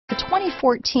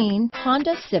2014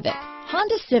 Honda Civic.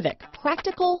 Honda Civic,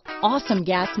 practical, awesome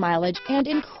gas mileage, and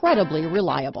incredibly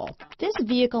reliable. This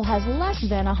vehicle has less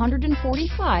than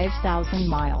 145,000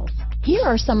 miles. Here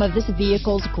are some of this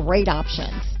vehicle's great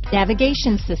options: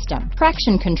 navigation system,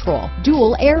 traction control,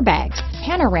 dual airbags,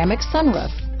 panoramic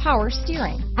sunroof, power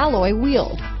steering, alloy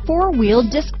wheels, four-wheel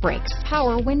disc brakes,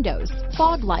 power windows,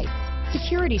 fog lights,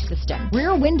 security system,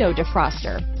 rear window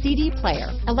defroster, CD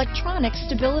player, electronic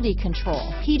stability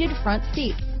control, heated front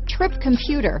seats, trip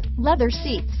computer, leather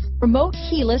seats, remote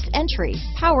keyless entry,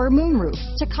 power moonroof,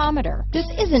 tachometer. This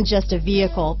isn't just a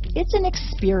vehicle, it's an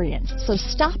experience. So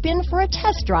stop in for a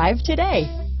test drive today.